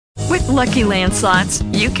Lucky Land Slots,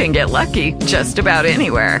 you can get lucky just about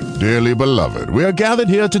anywhere. Dearly beloved, we are gathered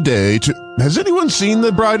here today to... Has anyone seen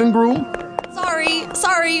the bride and groom?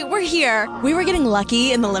 Sorry, we're here. We were getting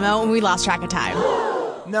lucky in the limo and we lost track of time.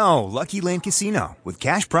 No, Lucky Land Casino, with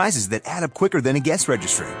cash prizes that add up quicker than a guest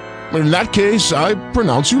registry. In that case, I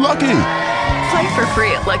pronounce you lucky. Play for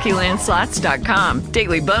free at LuckyLandSlots.com.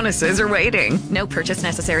 Daily bonuses are waiting. No purchase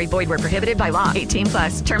necessary. Void where prohibited by law. 18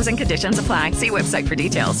 plus. Terms and conditions apply. See website for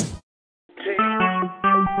details.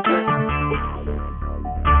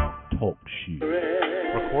 Talk shit.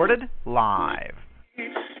 Recorded live.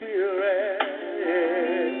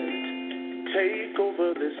 Take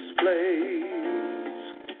over this place.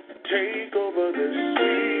 Take over this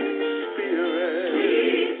sweet spirit.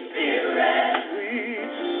 Sweet spirit.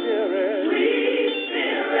 Sweet spirit. Sweet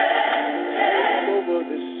spirit. Take over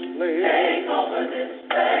this place. Take over this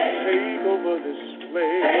place. Take over this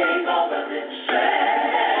place. Take over this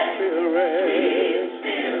place. Spirit. Sweet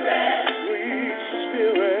spirit. Sweet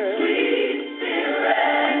spirit. Sweet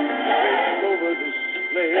spirit.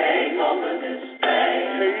 Take over this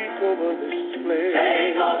place. Take over this place. Take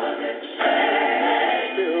over this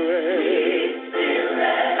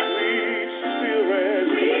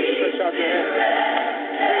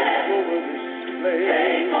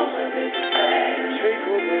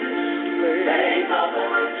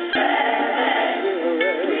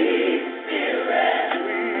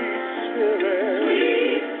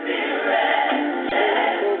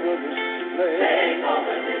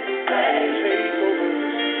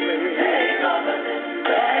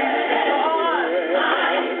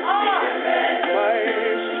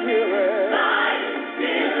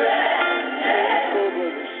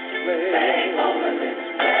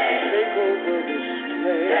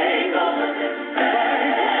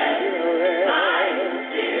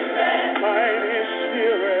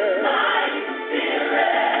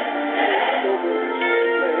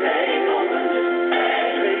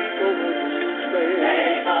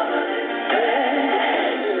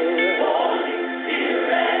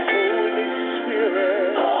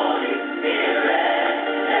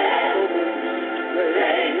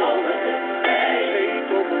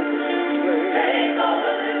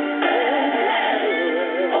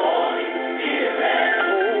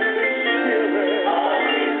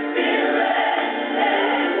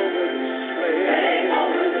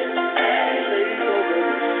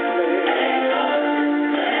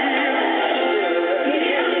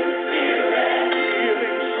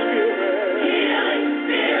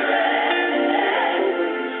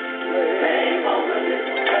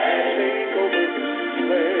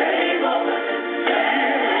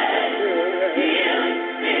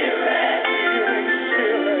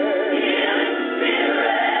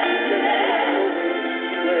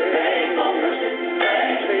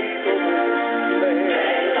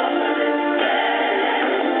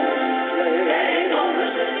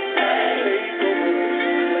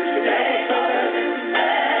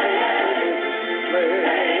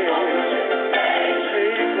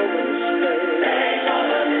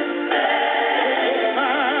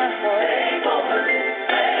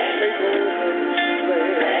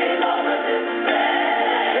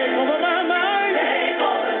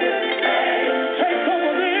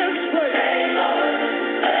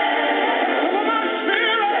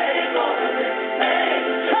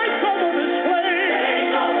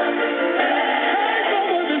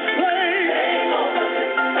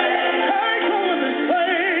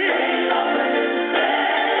Take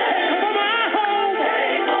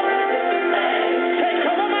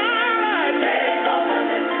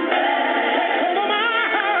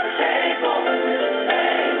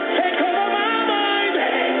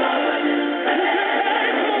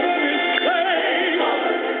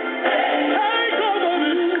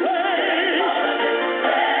over this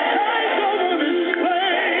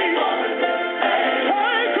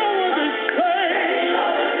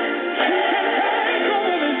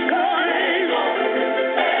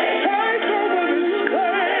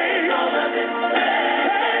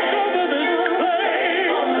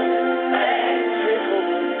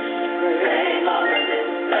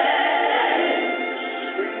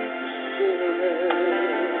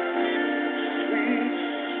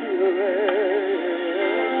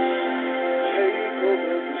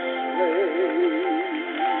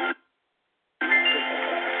place.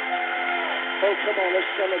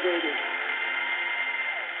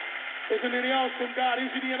 Isn't he an awesome God?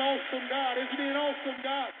 Isn't he an awesome God? Isn't he an awesome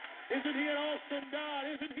God? Isn't he an awesome God?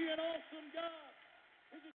 Isn't he an awesome God?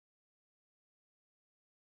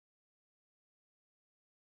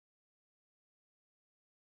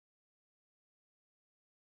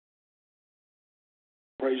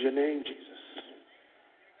 Praise your name, Jesus.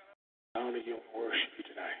 you and worship you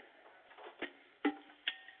tonight.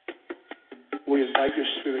 We invite your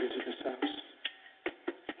spirit into this house.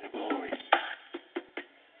 Your glory.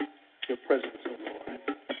 Your presence, oh Lord.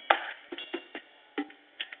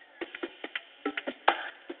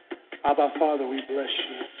 Abba, Father, we bless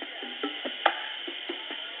you.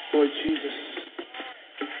 Lord Jesus,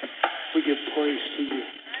 we give praise to you.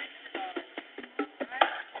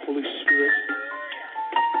 Holy Spirit,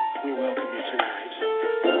 we welcome you tonight.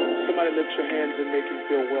 Somebody lift your hands and make him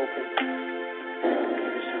feel welcome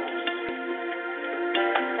in this house.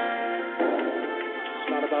 It's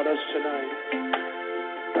not about us tonight.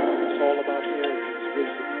 It's all about him, his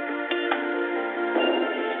wisdom,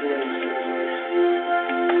 his grace, his mercy.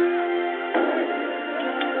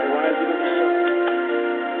 The rising of the sun,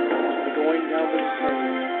 the going down of the sun.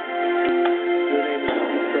 Your name is to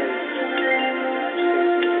be praised.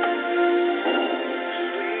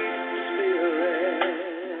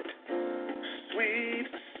 Sweet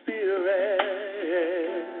Spirit,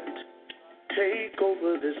 take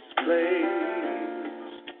over this place.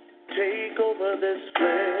 Take over this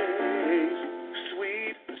place.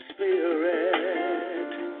 Sweet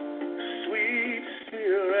Spirit,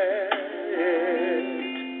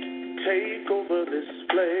 take over this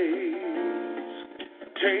place.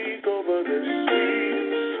 Take over this sweet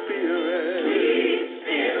Spirit.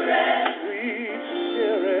 Sweet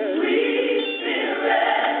Spirit.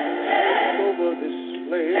 Take over this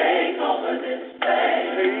place. Take over this place.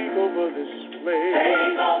 Take over this place.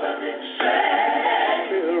 Take over this place.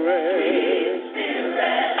 Spirit. Sweet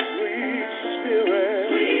Spirit. Sweet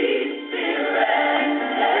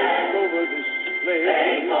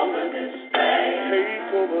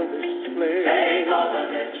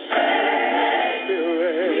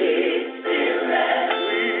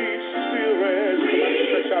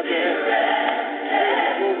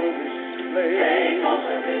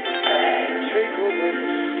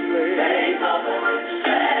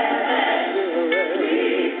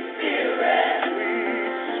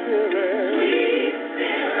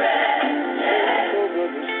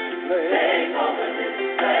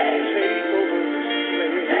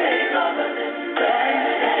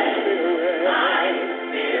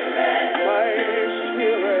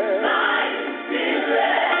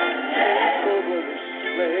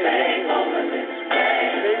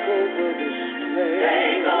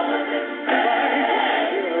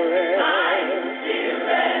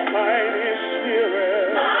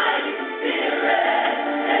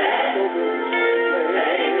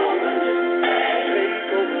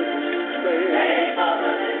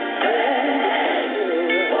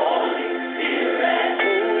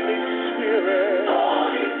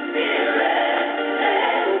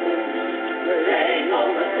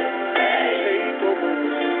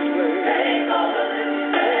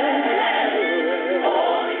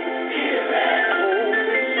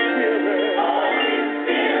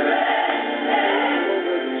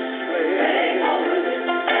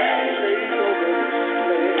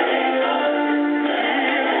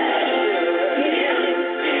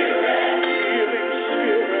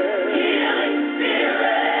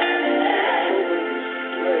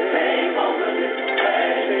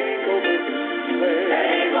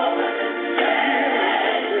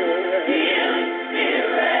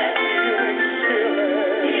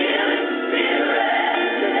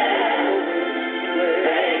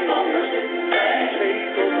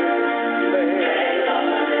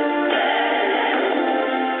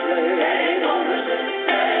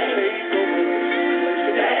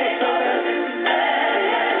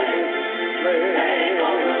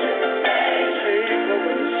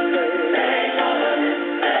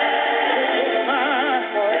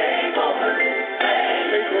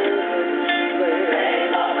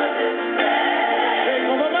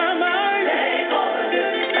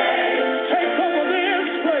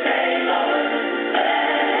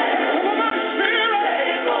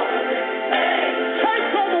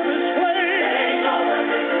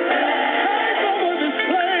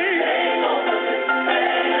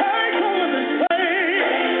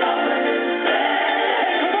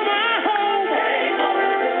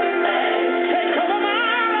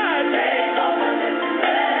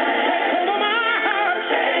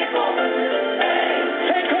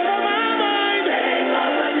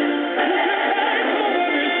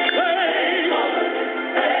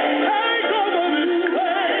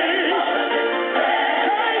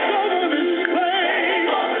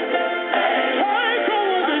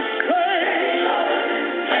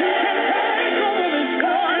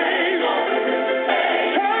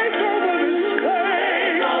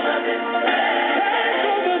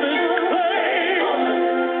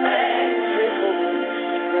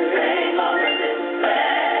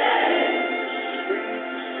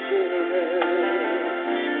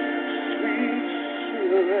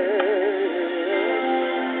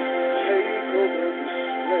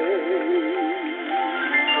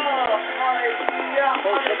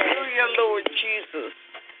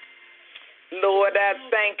Lord, I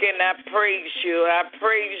thank you and I praise you. I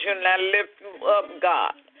praise you and I lift you up,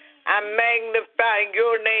 God. I magnify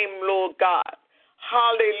your name, Lord God.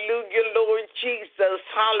 Hallelujah, Lord Jesus.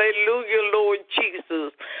 Hallelujah, Lord Jesus.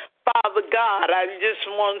 Father God, I just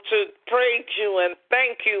want to praise you and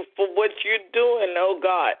thank you for what you're doing, oh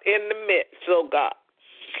God, in the midst, oh God.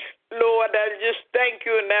 Lord, I just thank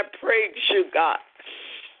you and I praise you, God.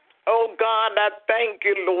 Oh God, I thank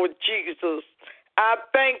you, Lord Jesus. I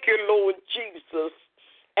thank you, Lord Jesus.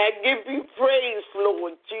 I give you praise,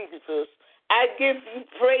 Lord Jesus. I give you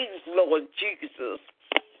praise, Lord Jesus.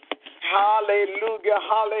 Hallelujah,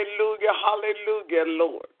 hallelujah, hallelujah,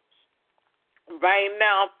 Lord. Right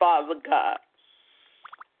now, Father God,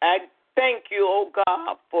 I thank you, oh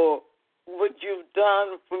God, for what you've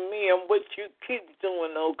done for me and what you keep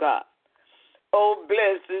doing, oh God. Oh,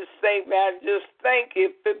 blessed Savior, I just thank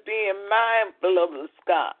you for being mindful of us,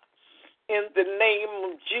 God. In the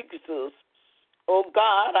name of Jesus, oh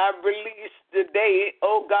God, I release today,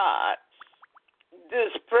 oh God,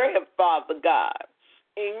 this prayer, Father God,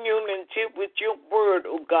 in unity with your word,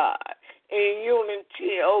 oh God, in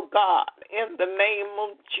unity, oh God, in the name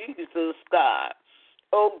of Jesus, God.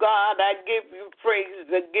 Oh God, I give you praise,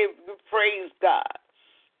 I give you praise, God.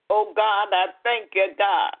 Oh God, I thank you,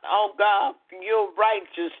 God. Oh God, for your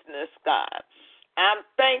righteousness, God. I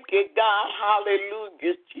thank you, God.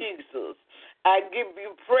 Hallelujah, Jesus. I give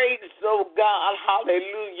you praise, oh God.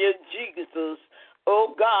 Hallelujah, Jesus.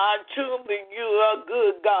 Oh God, truly you are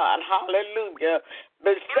good, God. Hallelujah.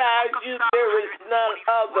 Besides you, there is none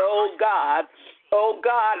other, oh God. Oh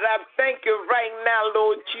God, I thank you right now,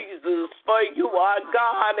 Lord Jesus, for you are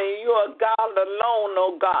God and you are God alone,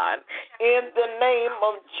 oh God. In the name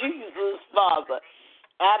of Jesus, Father,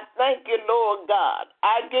 I thank you, Lord God.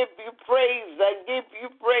 I give you praise. I give you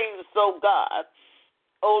praise, oh God.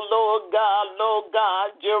 Oh Lord God,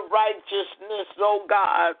 your righteousness, oh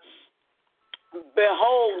God,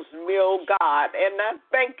 beholds me, oh God, and I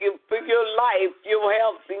thank you for your life, your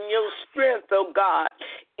health, and your strength, oh God,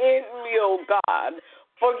 in me, oh God,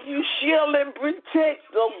 for you shield and protect,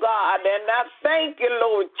 oh God, and I thank you,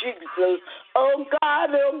 Lord Jesus, oh God,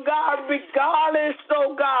 regardless,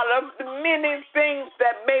 oh God, of the many things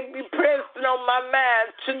that may be pressing on my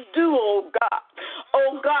mind to do, oh God.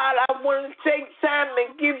 Oh God, I want to take time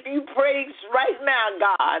and give you praise right now,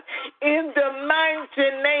 God, in the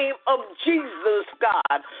mighty name of Jesus,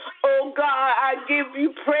 God. Oh God, I give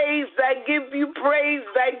you praise, I give you praise,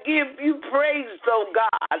 I give you praise, oh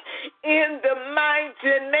God, in the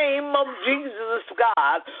mighty name of Jesus,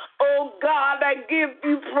 God. Oh God, I give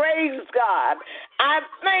you praise, God. I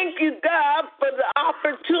thank you, God, for the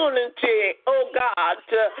opportunity, oh God,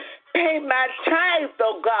 to pay my tithe,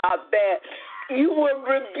 oh God, that you will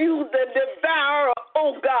rebuke the devourer,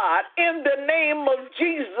 oh God, in the name of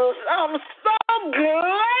Jesus. I'm so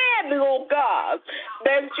glad, oh God,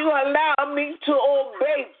 that you allow me to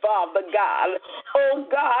obey, Father God. Oh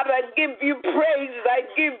God, I give you praise, I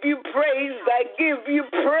give you praise, I give you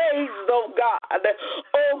praise, oh God.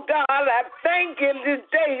 Oh God, I thank you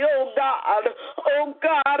today, oh God. Oh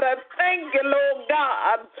God, I thank you, Lord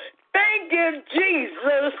God. Thank you,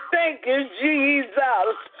 Jesus. Thank you,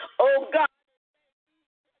 Jesus. Oh God.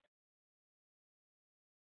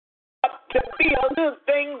 To be a good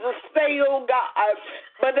thing to say, oh God.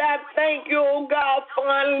 But I thank you, oh God, for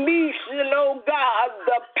unleashing, oh God,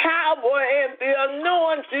 the power and the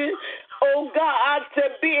anointing, oh God, to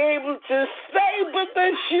be able to say with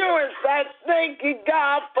assurance, I thank you,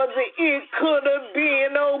 God, for the it could have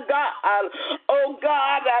been, oh God. Oh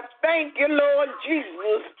God, I thank you, Lord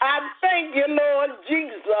Jesus. I thank you, Lord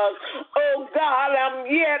Jesus. Oh God, I'm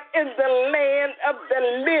yet in the land of the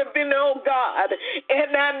living, oh God.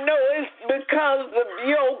 And I know it's because of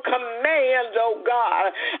your command, oh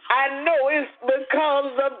God. I know it's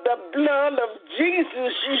because of the blood of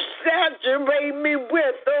Jesus you saturate me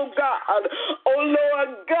with, oh God. Oh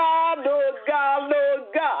Lord God, oh God, Lord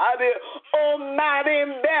God. Almighty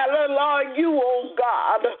and battle are you, oh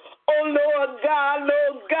God. Oh Lord God,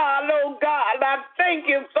 Lord God, oh God. I thank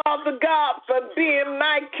you, Father God, for being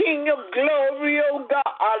my King of glory, oh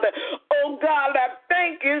God. Oh God, I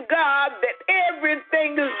thank you, God, that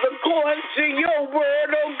everything is according to your word,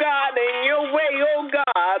 oh God, and your way, oh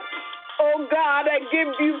God. Oh God, I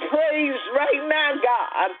give you praise right now,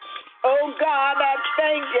 God. Oh God, I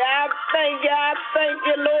thank you, I thank you, I thank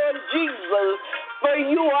you, Lord Jesus. For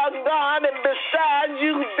you are God, and beside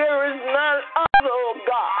you there is none other, oh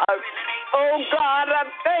God. Oh God, I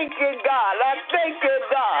thank you, God. I thank you,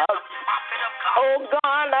 God. Oh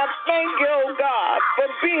God, I thank you, oh God, for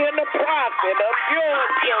being a prophet of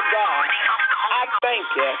yours, oh God. I thank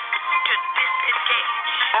you.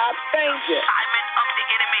 I thank you. Assignment of the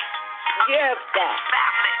enemy. Yes, God.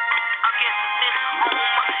 Family against this home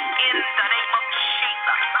in the name of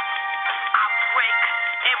Jesus. I break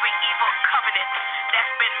every evil covenant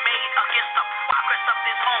that's been made against the progress of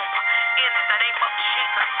this home in the name of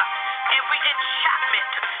Jesus. Every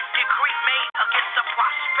enchantment decree made against the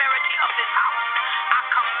prosperity of this house, I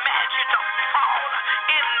command you to fall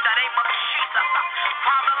in the name of Jesus.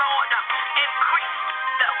 Father Lord, increase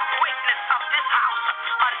the greatness of this house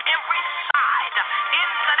on every side in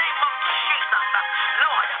the name of Jesus.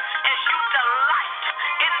 Lord, as you delight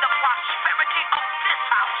in the prosperity of this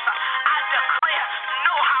house, I declare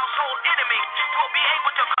no household enemy will be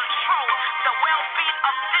able to control the well-being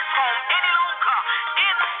of this home any longer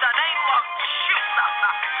in the name of Jesus.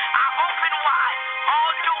 I open wide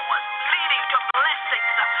all doors leading to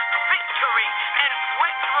blessings, victory, and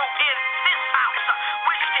breakthrough in this house,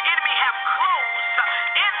 which the enemy have closed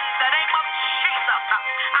in the name of Jesus.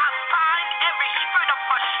 I bind every spirit of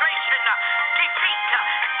frustration, defeat,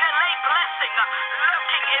 delay blessing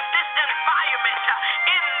lurking in this environment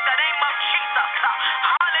in the name of Jesus.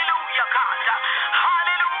 Hallelujah, God.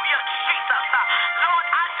 Hallelujah, Jesus. Lord,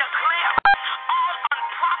 I declare all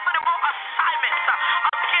unprofitable assignments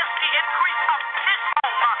against the increase of this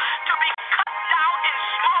home to be cut down in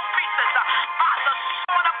small pieces by the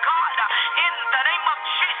sword of God in the name of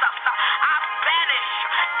Jesus. I banish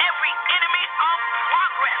every enemy of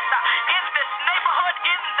progress in this neighborhood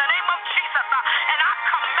in the name of Jesus. And I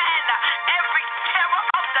command every terror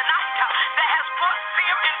of the night that has brought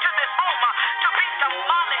fear into this home to be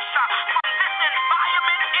demolished from this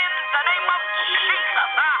environment in the name of Jesus.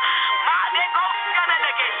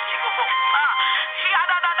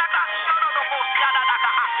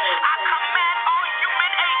 I command all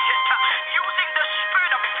human agents using the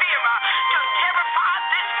spirit of fear to terrify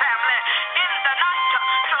this family in the night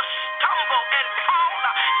to stumble and fall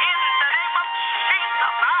in the name of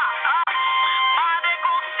Jesus.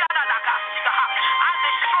 I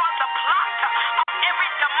destroy the plot of every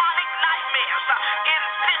demonic nightmares in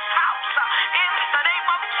this house in the name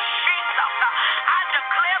of Jesus. I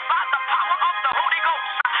declare by the power of the Holy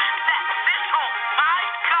Ghost that this home, my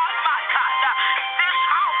God, this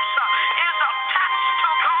house is attached to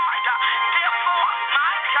God. Therefore,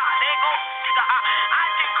 my God, I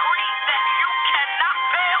decree that you cannot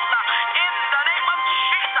fail in the name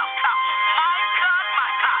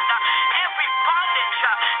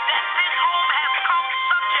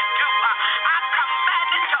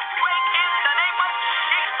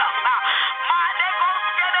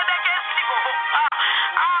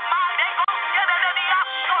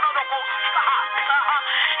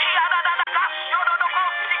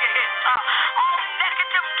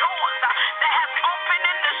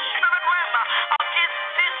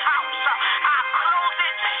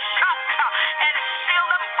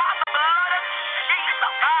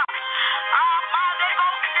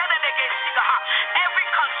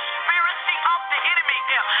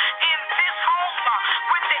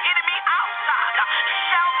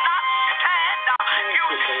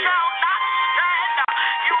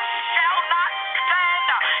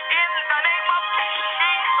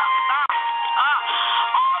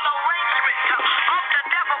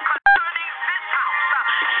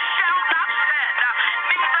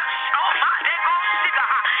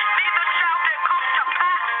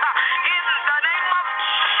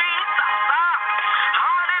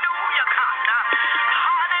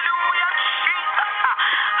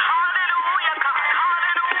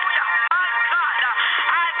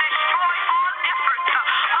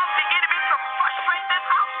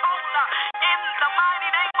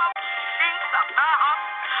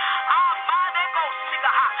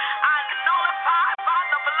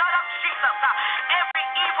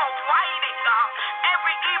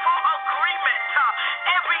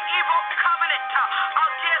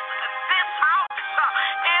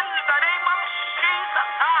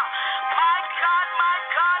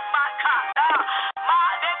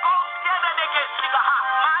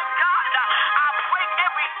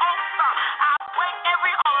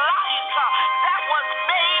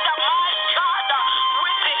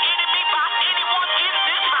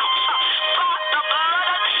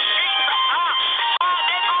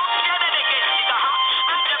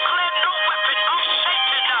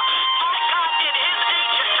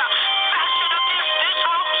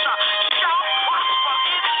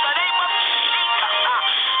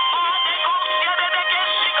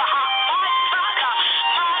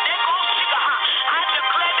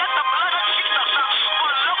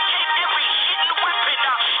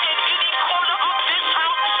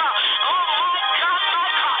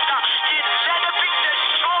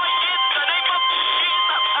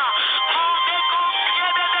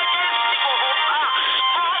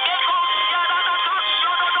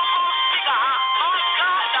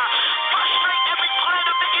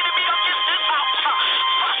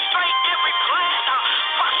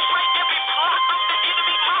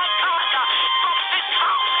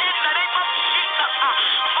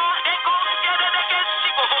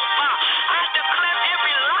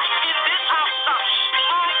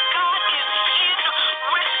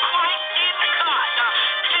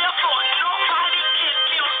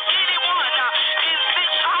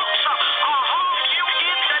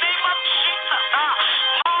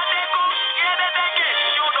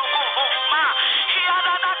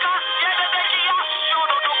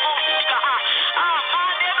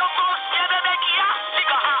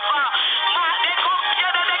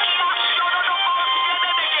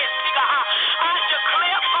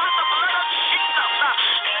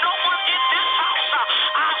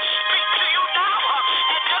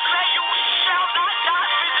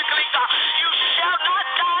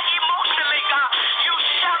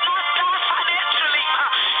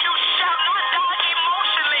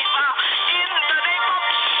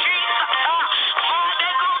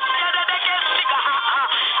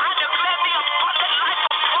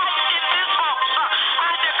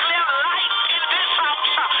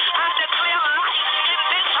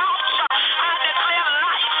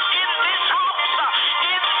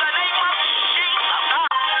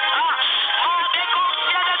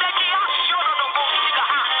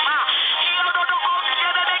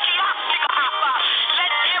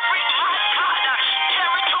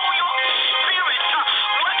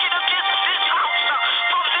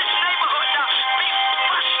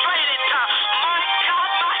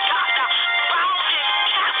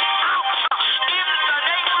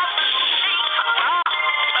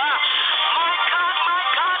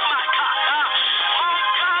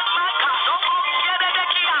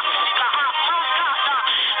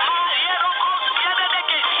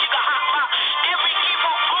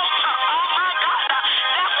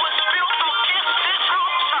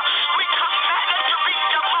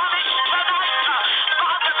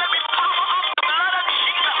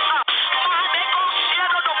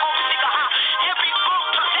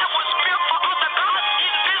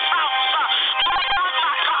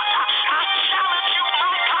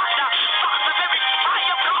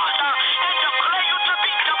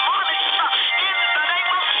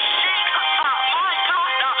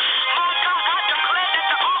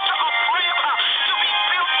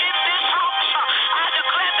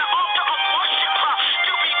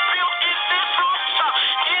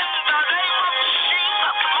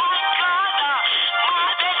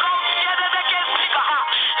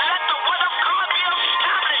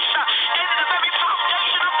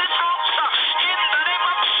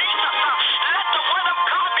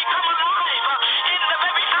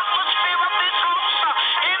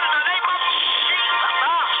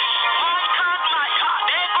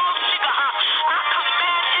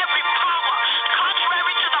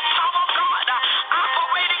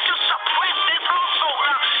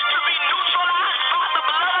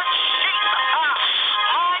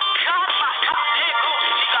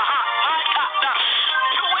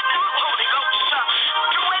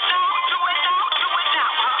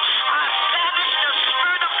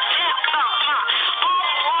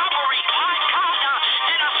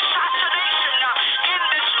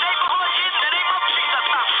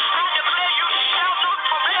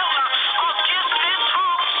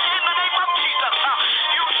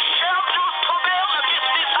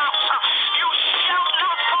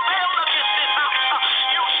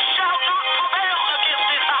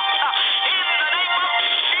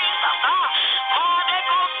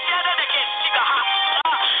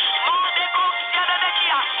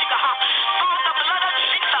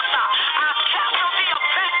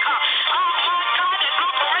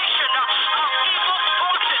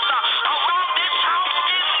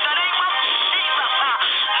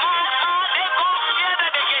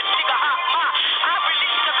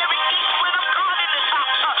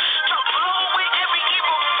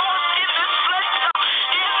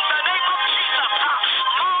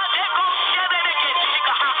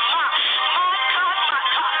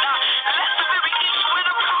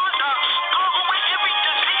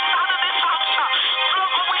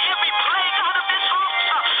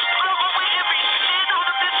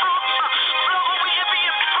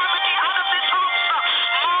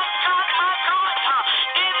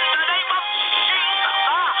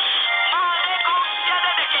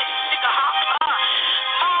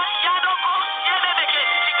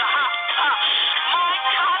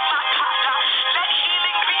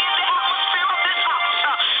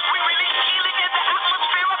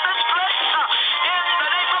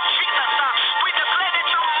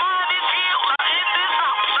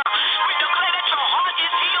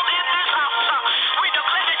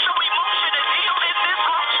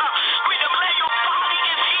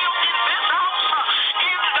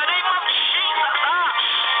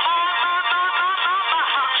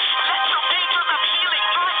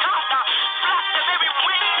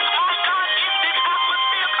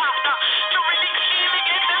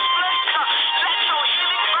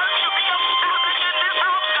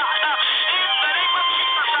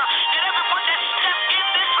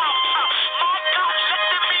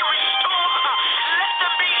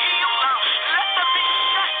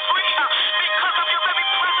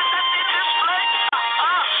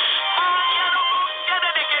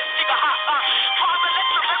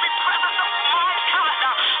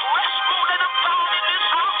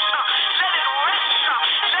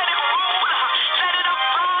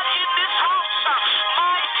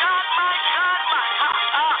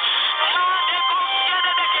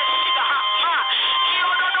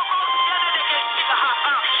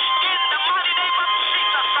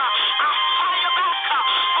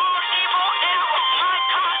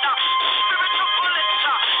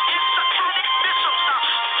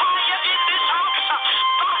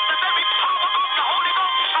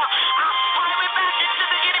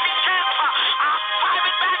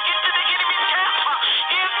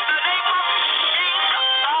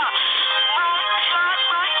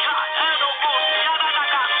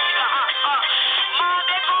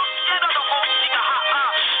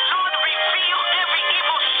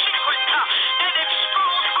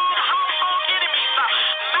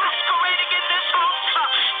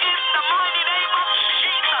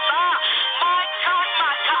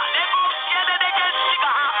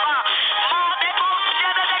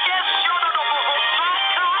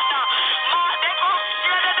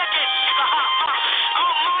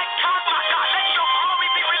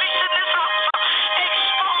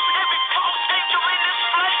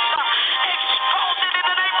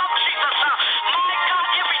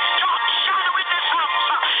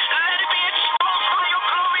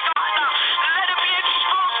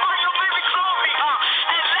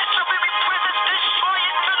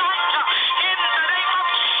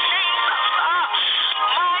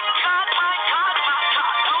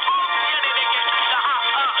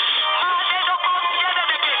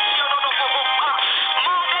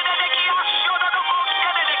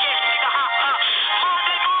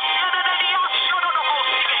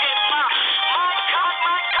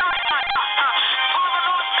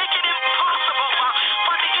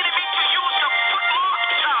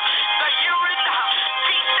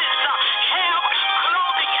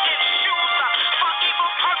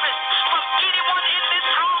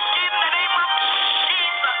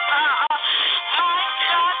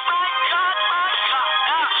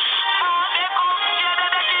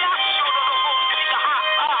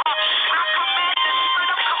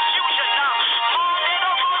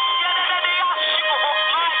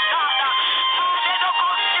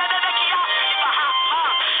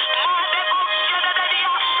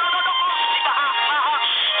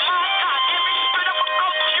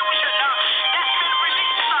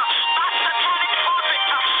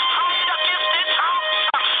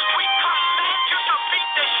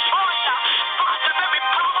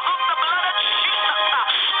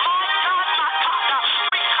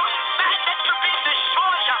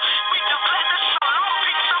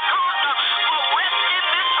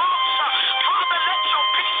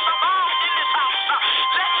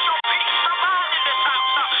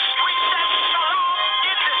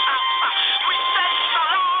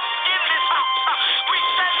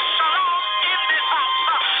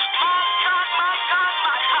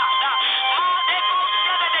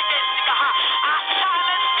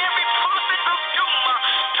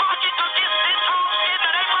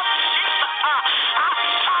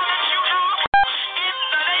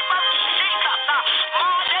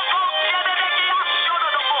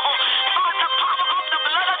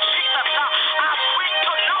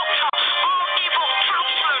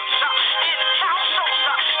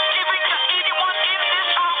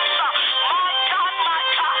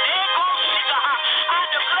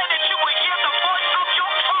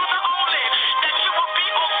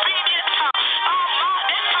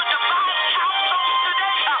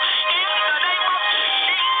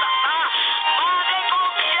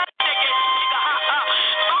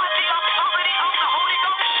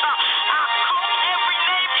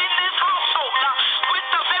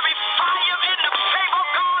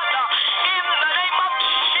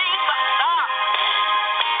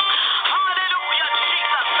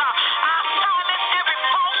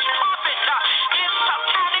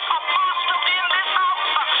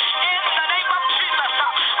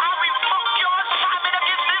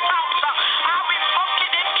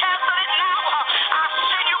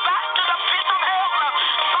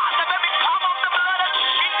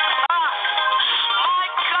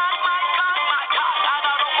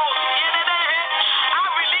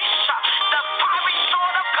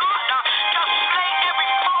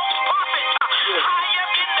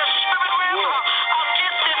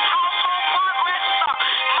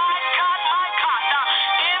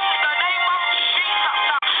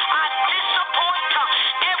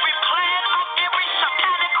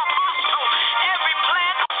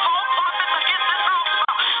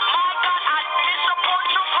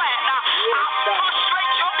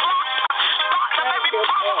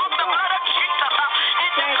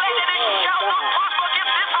prosper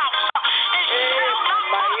against this house. It shall not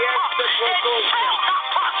prosper. It shall not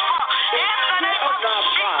prosper. In the name of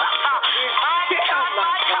Jesus. My God,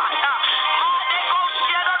 my God.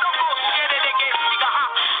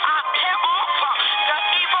 I tear off the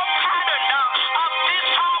evil pattern of this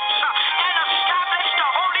house and establish the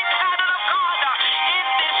holy pattern of God in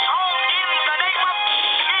this home in the name of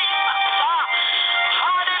Jesus.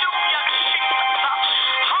 Hallelujah, Jesus.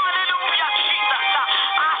 Hallelujah, Jesus.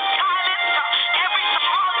 I silence every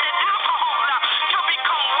deposit alcohol to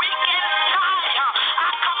become weak and tired. I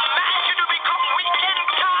command you to become weak and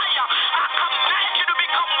tired. I command you to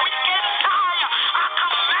become weak and tired. I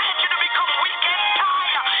command you to become weak and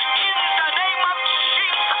tired in the name of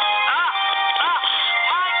Jesus.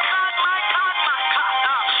 My God, my God, my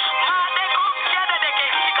God.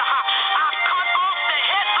 I cut off the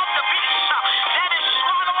head of the beast that is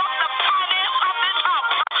swallowed up the finance of this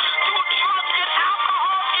house through drugs and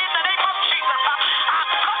alcohol in the name of Jesus. I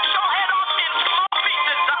cut your head off in small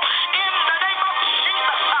pieces in the name of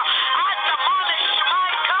Jesus. I demolish,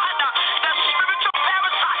 my God, the spiritual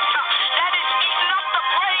parasite that is eating up the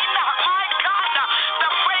brain, my God, the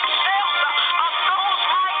brain cells of those,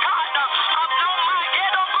 my God, of no, my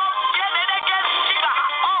head of those,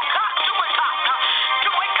 oh God, do it, God,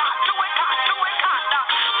 do it, God, do it, God, do it, God,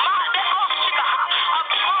 my of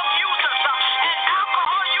drug users and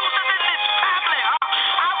alcohol users in this family.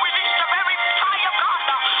 I release the very fire of God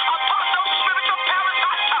upon those spiritual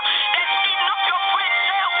parasites that's eating up your brain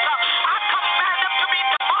cells. I command them to be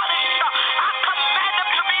demolished. I command them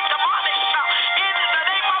to be demolished in the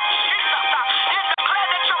name of Jesus and declare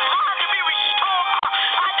that your mind to be restored.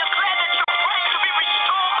 I declare that your brain to be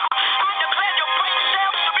restored. I declare your brain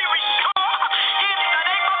cells to be restored in the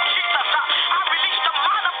name of Jesus. I release the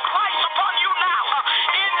mind of Christ upon you now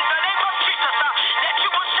in the name of Jesus that you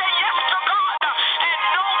will say yes to God and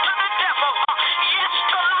no to the devil, yes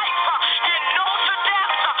to life and no to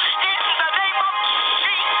death in the name of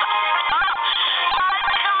Jesus. My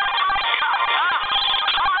God, my God.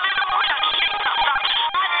 Hallelujah, Jesus.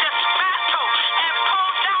 I dismantle and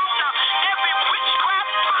pull down every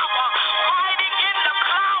witchcraft power riding in the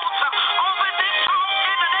clouds over this house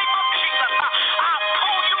in the name of Jesus. I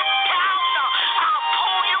pull you down. I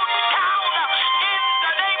pull you down in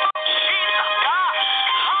the name of Jesus.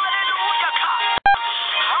 Hallelujah, God.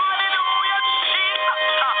 Hallelujah, Jesus.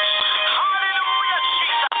 Hallelujah,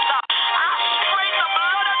 Jesus. I spray the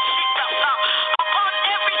blood of Jesus upon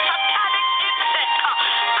every satanic insect,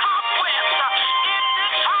 cobwebs in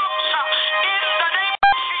this house in the name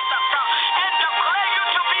of Jesus and declare you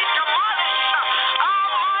to be demolished. Oh,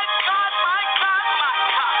 my God, my God, my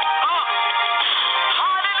God. Oh,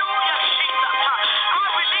 hallelujah, Jesus. I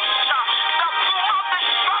release the broom of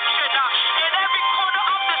destruction in every corner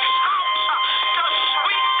of this house to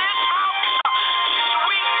sweep this house,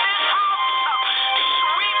 sweep this house,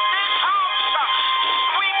 sweep this house,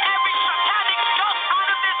 sweep every satanic dust out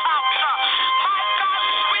of this house. My God,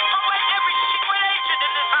 sweep away every secret agent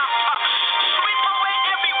in this house. Sweep away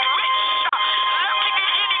every witch lurking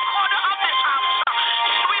in any corner of this house.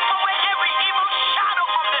 Sweep away every evil shadow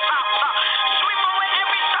from this house. Sweep away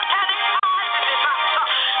every satanic eyes in this house.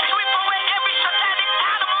 Sweep away every satanic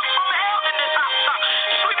animal from hell in this house.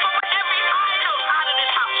 Sweep away every idol out of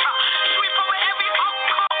this house. Sweep away every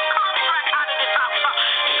occult contract out of this house.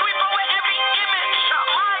 Sweep away every image,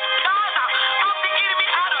 my God, of the enemy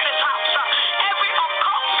out of this house. Every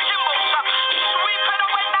occult symbol, sweep it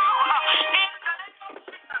away now.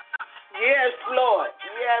 Yes, Lord.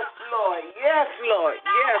 Yes, Lord. Yes, Lord.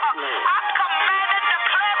 Yes, Lord. I command and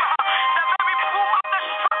declare the very broom of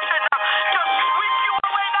destruction to sweep you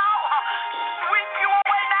away now. Sweep you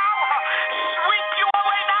away now. Sweep you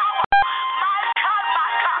away now. My God, my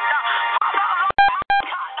God. Father, my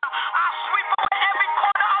God. I sweep away every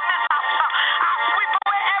corner of this house. I sweep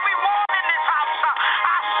away every wall in this house.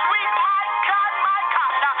 I sweep, my God,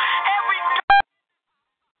 every door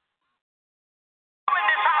in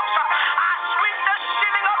this house. I sweep the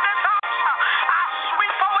ceiling of this house. I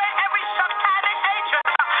sweep away every satanic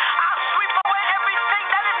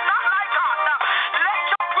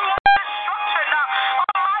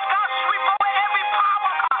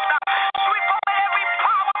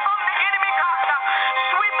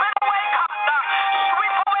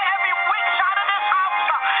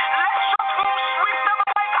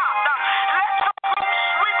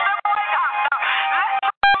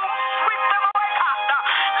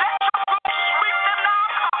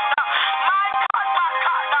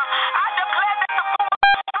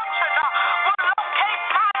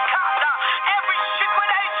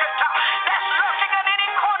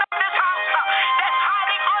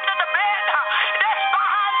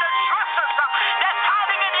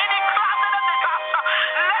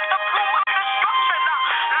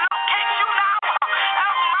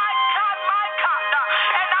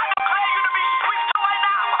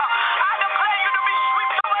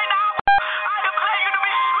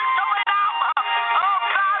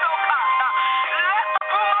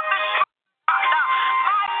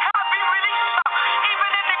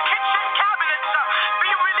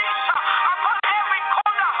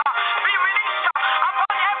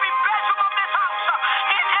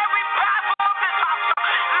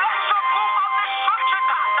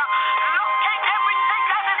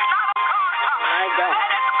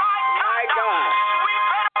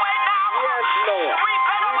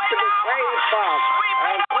Father.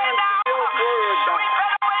 I come to your word, God.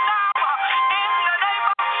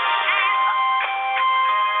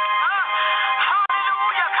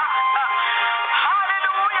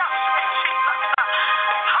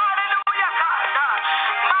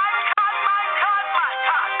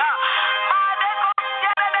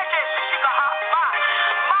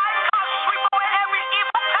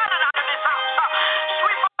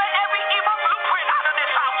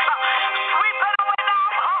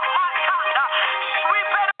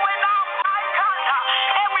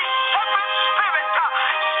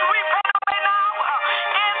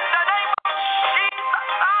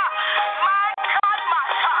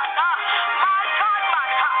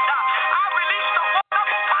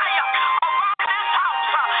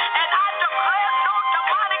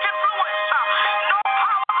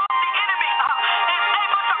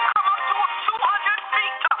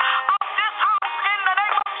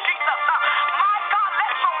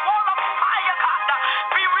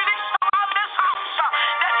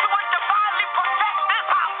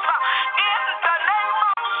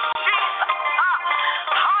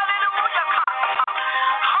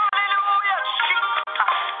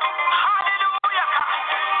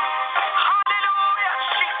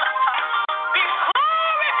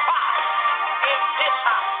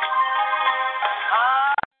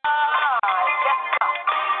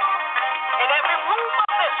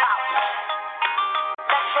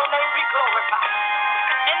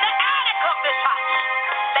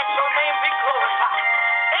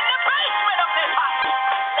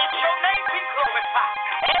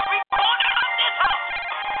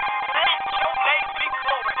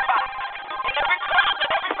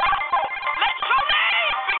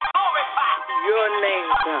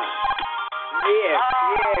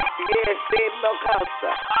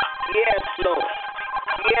 Yes, Lord.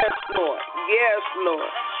 Yes, Lord. Yes, Lord.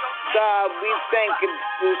 God, we thank you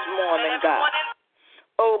this morning, God.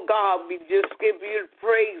 Oh, God, we just give you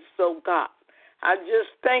praise, oh, God. I just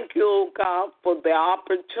thank you, oh, God, for the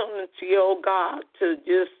opportunity, oh, God, to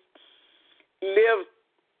just live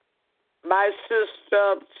my sister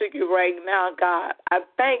up to you right now, God. I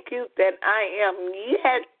thank you that I am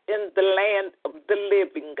yet in the land of the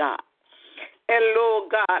living, God. And,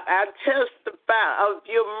 Lord God, I testify of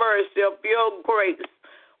your mercy, of your grace,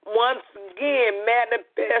 once again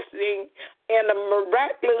manifesting in a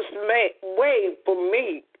miraculous way for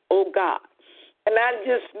me, oh God. And I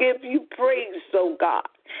just give you praise, oh God,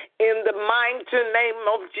 in the mighty name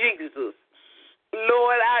of Jesus.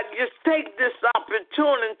 Lord, I just take this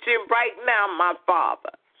opportunity right now, my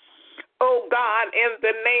Father. Oh God, in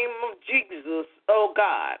the name of Jesus, oh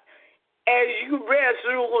God, as you rest,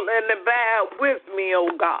 rule, and abide with me,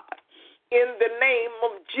 oh God, in the name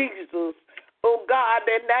of Jesus, oh God,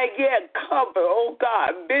 and I yet cover, oh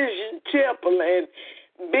God, Vision Temple and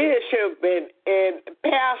Bishop and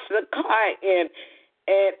Pastor Kai and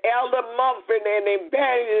Elder Mumford and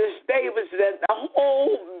Evangelist Davis and the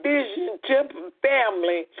whole Vision Temple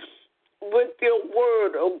family with your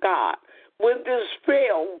word, oh God, with this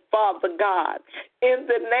prayer, Father God, in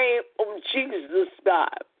the name of Jesus,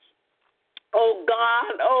 God. Oh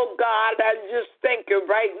God, I just thank you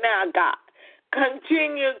right now, God.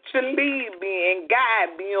 Continue to lead me and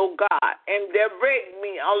guide me, oh God, and direct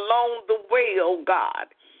me along the way, oh God.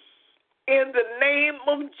 In the name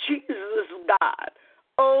of Jesus, God.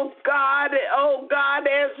 Oh God,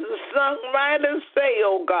 as the songwriters say,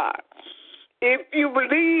 oh God, if you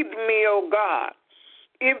lead me, oh God,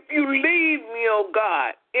 if you lead me, oh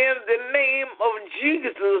God, in the name of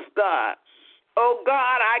Jesus, God, oh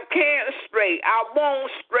God, I can't stray. I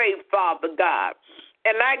won't stray, Father God.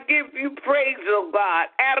 And I give you praise, oh God,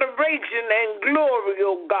 adoration and glory,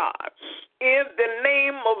 oh God, in the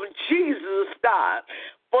name of Jesus, God.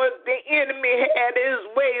 For if the enemy had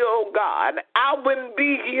his way, oh God, I wouldn't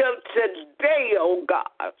be here today, oh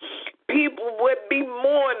God. People would be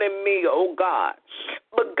mourning me, oh God.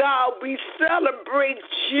 But God, we celebrate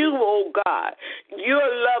you, oh God, your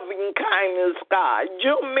loving kindness, God,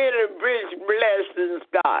 your many rich blessings,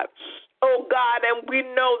 God. Oh God, and we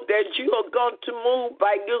know that you are going to move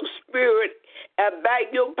by your spirit and by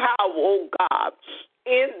your power, oh God,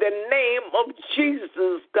 in the name of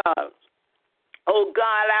Jesus, God. Oh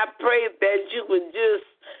God, I pray that you would just,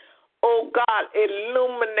 oh God,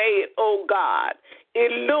 illuminate, oh God,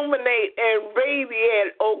 illuminate and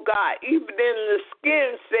radiate, oh God, even in the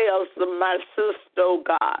skin cells of my sister, oh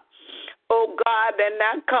God. Oh God, and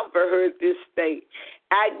I cover her this day.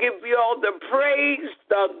 I give you all the praise,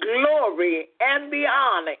 the glory, and the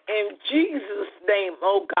honor in Jesus' name,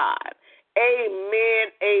 oh God.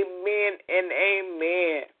 Amen, amen, and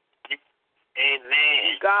amen.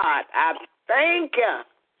 Amen. God, I thank you.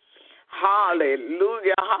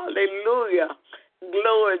 Hallelujah, hallelujah.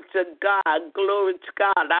 Glory to God, glory to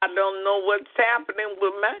God. I don't know what's happening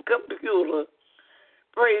with my computer.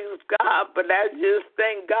 Praise God, but I just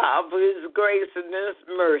thank God for his grace and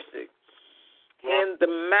his mercy. In the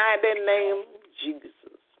mighty name of Jesus.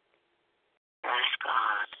 Yes,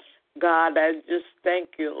 God. God, I just thank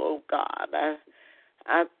you, oh God.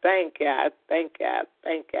 I thank you, I thank you, I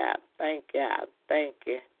thank you, I thank you, I thank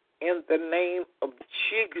you. In the name of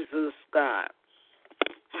Jesus, God.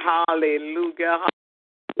 Hallelujah.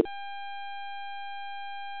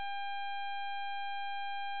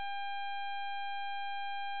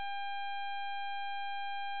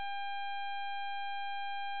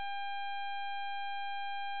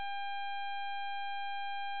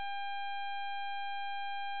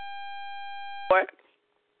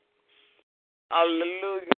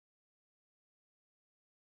 Hallelujah.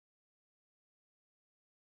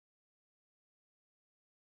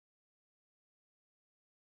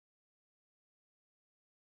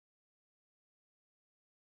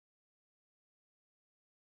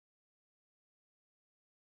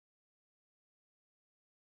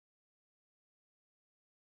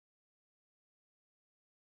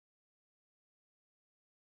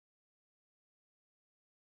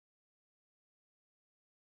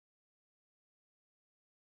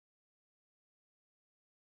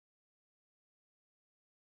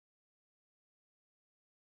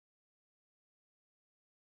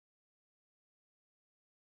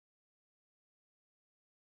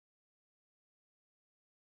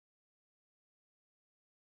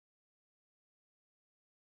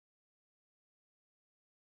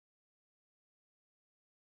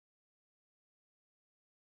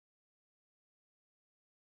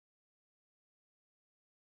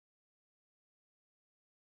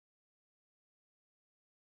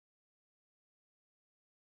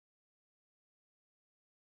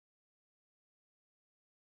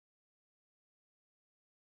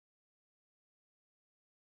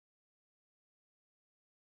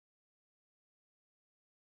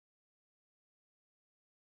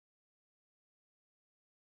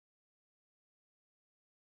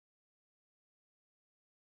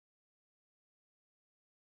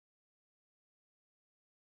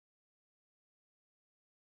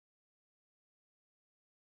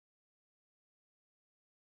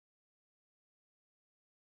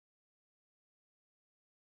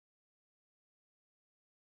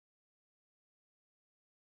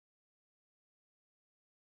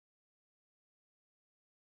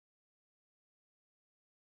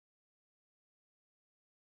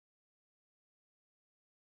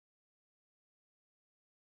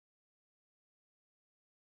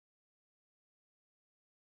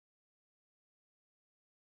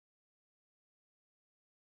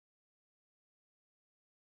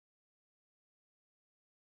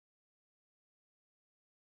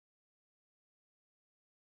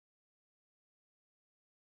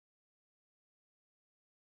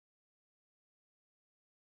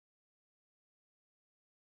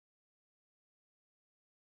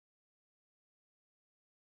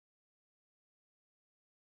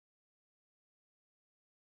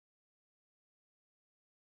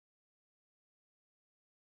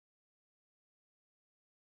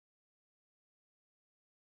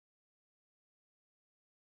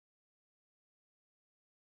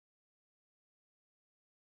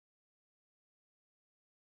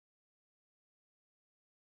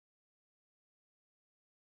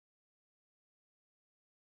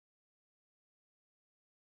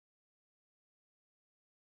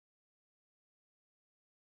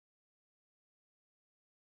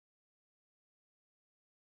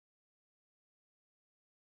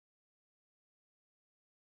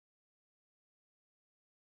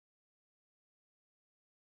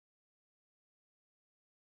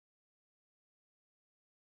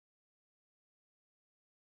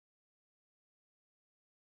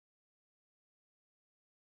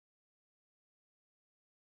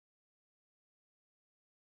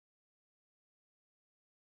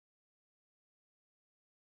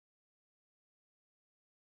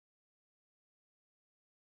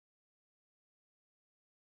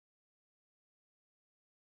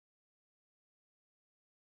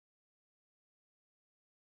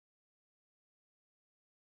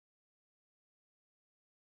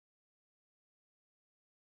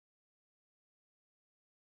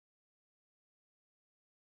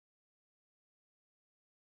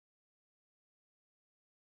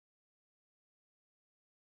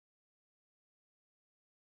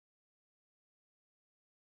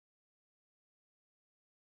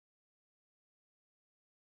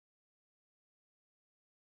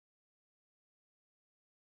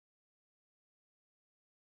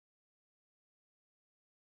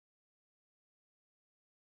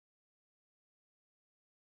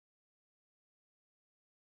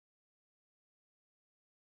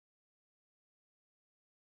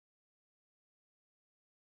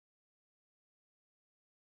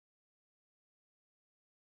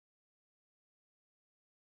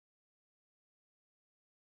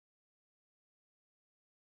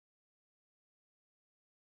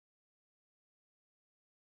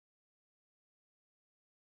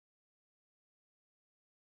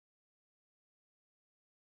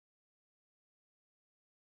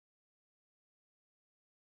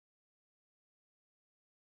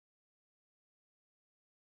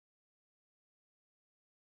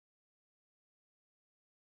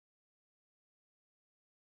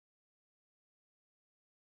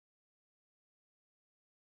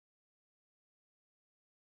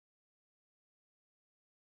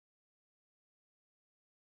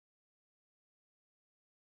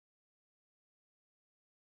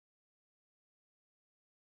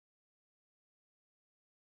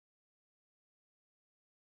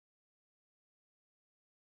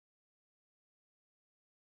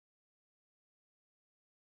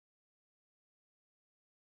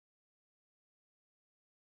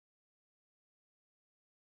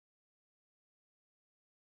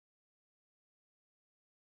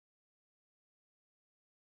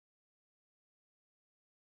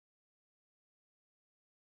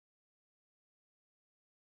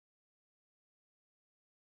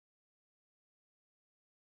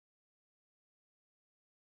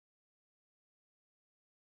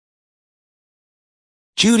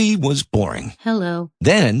 Judy was boring. Hello.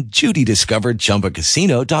 Then Judy discovered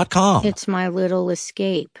ChumbaCasino.com. It's my little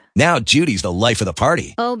escape. Now Judy's the life of the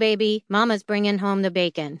party. Oh, baby, mama's bringing home the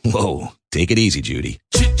bacon. Whoa, take it easy, Judy.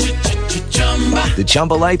 The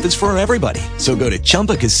Chumba life is for everybody. So go to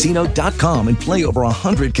ChumbaCasino.com and play over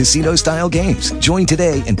 100 casino-style games. Join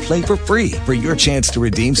today and play for free for your chance to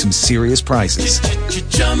redeem some serious prizes.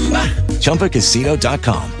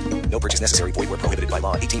 ChumbaCasino.com. No purchase necessary. Void where prohibited by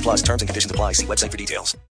law. 18+ terms and conditions apply. See website for details.